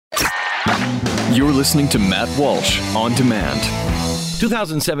You're listening to Matt Walsh On Demand.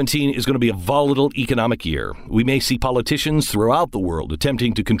 2017 is going to be a volatile economic year. We may see politicians throughout the world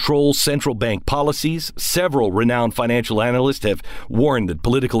attempting to control central bank policies. Several renowned financial analysts have warned that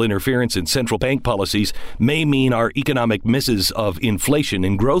political interference in central bank policies may mean our economic misses of inflation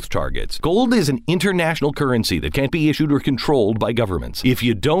and growth targets. Gold is an international currency that can't be issued or controlled by governments. If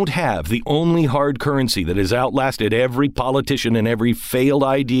you don't have the only hard currency that has outlasted every politician and every failed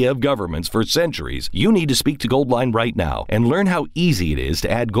idea of governments for centuries, you need to speak to Goldline right now and learn how easy it is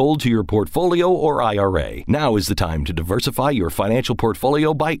to add gold to your portfolio or IRA. Now is the time to diversify your financial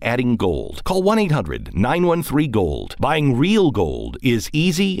portfolio by adding gold. Call 1-800-913-GOLD. Buying real gold is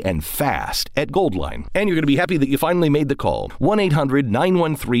easy and fast at Goldline. And you're going to be happy that you finally made the call.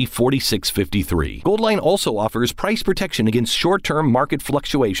 1-800-913-4653. Goldline also offers price protection against short-term market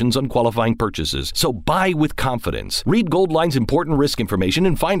fluctuations on qualifying purchases. So buy with confidence. Read Goldline's important risk information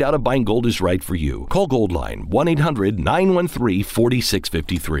and find out if buying gold is right for you. Call Goldline 1-800-913-4653. The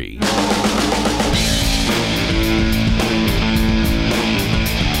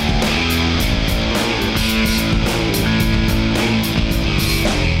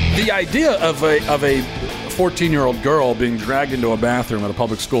idea of a 14-year-old girl being dragged into a bathroom at a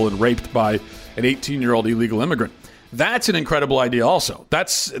public school and raped by an 18-year-old illegal immigrant, that's an incredible idea also.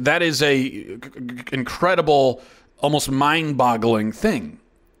 That is a incredible, almost mind-boggling thing.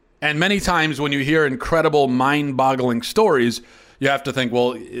 And many times when you hear incredible, mind-boggling stories, you have to think,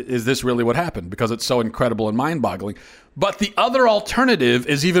 well, is this really what happened? Because it's so incredible and mind-boggling. But the other alternative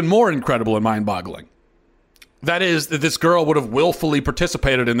is even more incredible and mind-boggling. That is, that this girl would have willfully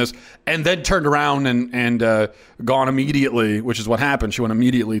participated in this and then turned around and gone immediately, which is what happened. She went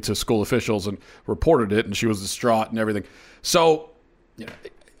immediately to school officials and reported it, and she was distraught and everything. So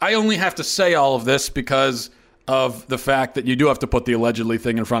I only have to say all of this because of the fact that you do have to put the allegedly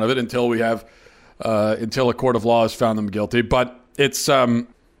thing in front of it until a court of law has found them guilty. But it's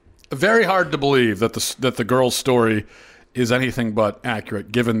very hard to believe that the girl's story is anything but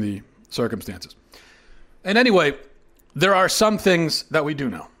accurate given the circumstances. And anyway, there are some things that we do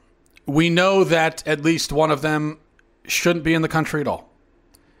know. We know that at least one of them shouldn't be in the country at all.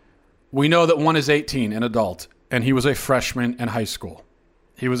 We know that one is 18, an adult, and he was a freshman in high school.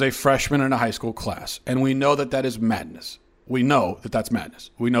 He was a freshman in a high school class, and we know that that is madness. We know that that's madness.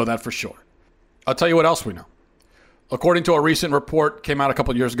 We know that for sure. I'll tell you what else we know. According to a recent report, came out a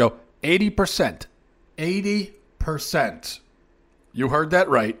couple of years ago, 80%, you heard that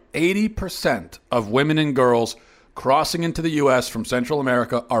right, 80% of women and girls crossing into the U.S. from Central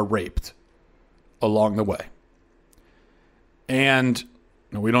America are raped along the way. And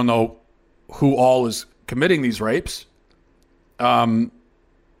we don't know who all is committing these rapes, but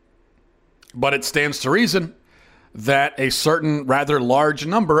it stands to reason that a certain rather large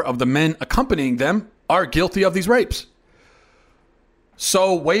number of the men accompanying them are guilty of these rapes.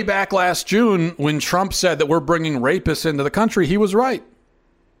 So way back last June, when Trump said that we're bringing rapists into the country, he was right.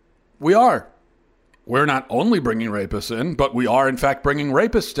 We are. We're not only bringing rapists in, but we are in fact bringing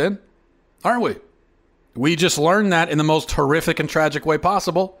rapists in, aren't we? We just learned that in the most horrific and tragic way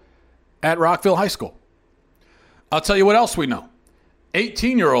possible at Rockville High School. I'll tell you what else we know.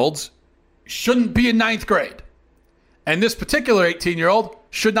 18-year-olds shouldn't be in ninth grade. And this particular 18-year-old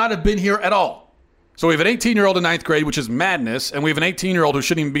should not have been here at all. So we have an 18-year-old in ninth grade, which is madness, and we have an 18-year-old who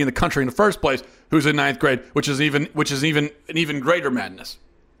shouldn't even be in the country in the first place, who's in ninth grade, which is an even greater madness.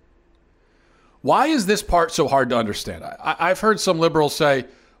 Why is this part so hard to understand? I've heard some liberals say,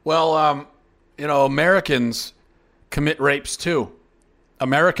 well, Americans commit rapes too.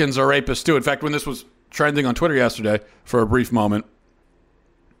 Americans are rapists too. In fact, when this was trending on Twitter yesterday for a brief moment,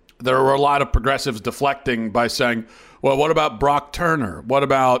 there were a lot of progressives deflecting by saying, well, what about Brock Turner? What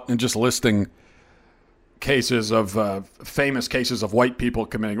about, and just listing cases of famous cases of white people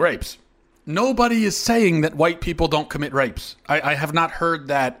committing rapes. Nobody is saying that white people don't commit rapes. I have not heard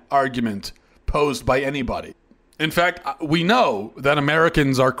that argument posed by anybody. In fact, we know that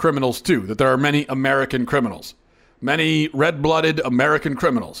Americans are criminals too, that there are many American criminals, many red-blooded American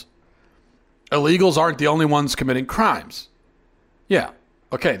criminals. Illegals aren't the only ones committing crimes. Yeah,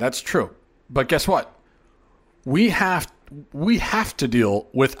 okay, that's true. But guess what? We have to deal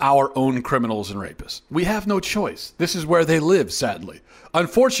with our own criminals and rapists. We have no choice. This is where they live, sadly.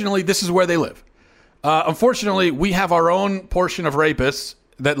 Unfortunately, this is where they live. Unfortunately, we have our own portion of rapists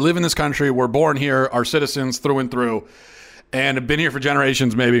that live in this country, were born here, are citizens through and through, and have been here for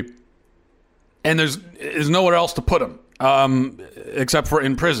generations maybe. And there's nowhere else to put them except for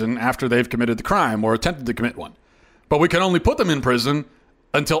in prison after they've committed the crime or attempted to commit one. But we can only put them in prison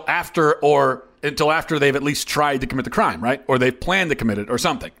until after they've at least tried to commit the crime, right? Or they've planned to commit it or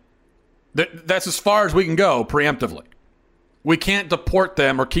something. That's as far as we can go preemptively. We can't deport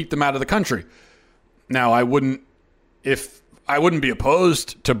them or keep them out of the country. Now, I wouldn't be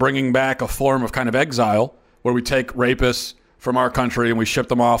opposed to bringing back a form of kind of exile where we take rapists from our country and we ship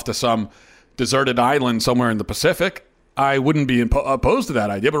them off to some deserted island somewhere in the Pacific. I wouldn't be opposed to that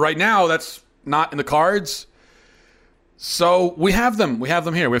idea. But right now, that's not in the cards. So we have them. We have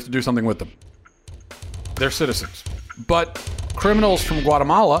them here. We have to do something with them. They're citizens. But criminals from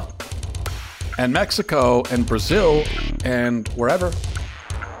Guatemala and Mexico and Brazil and wherever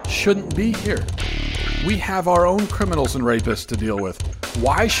shouldn't be here. We have our own criminals and rapists to deal with.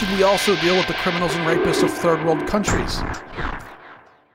 Why should we also deal with the criminals and rapists of third world countries?